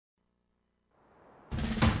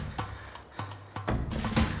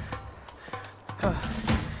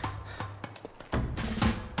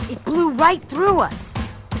right through us.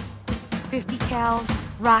 50 cal,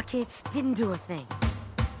 rockets, didn't do a thing.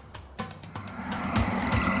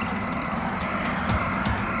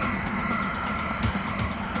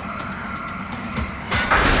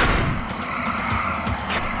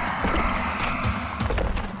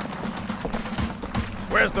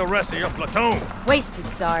 Where's the rest of your platoon? Wasted,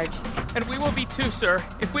 Sarge. And we will be too, sir,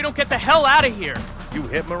 if we don't get the hell out of here. You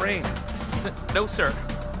hit Marine? No, sir.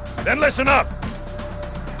 Then listen up.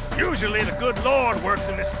 Usually the good Lord works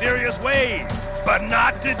in mysterious ways, but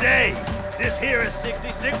not today. This here is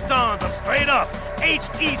 66 tons of straight-up,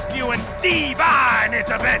 H-E spewing divine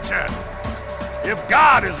intervention. If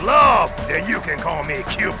God is love, then you can call me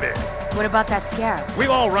Cupid. What about that Scarab? We've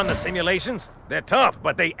all run the simulations. They're tough,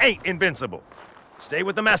 but they ain't invincible. Stay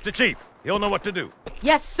with the Master Chief. He'll know what to do.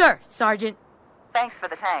 Yes, sir, Sergeant. Thanks for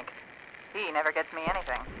the tank. He never gets me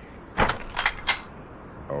anything.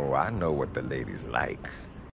 Oh, I know what the ladies like.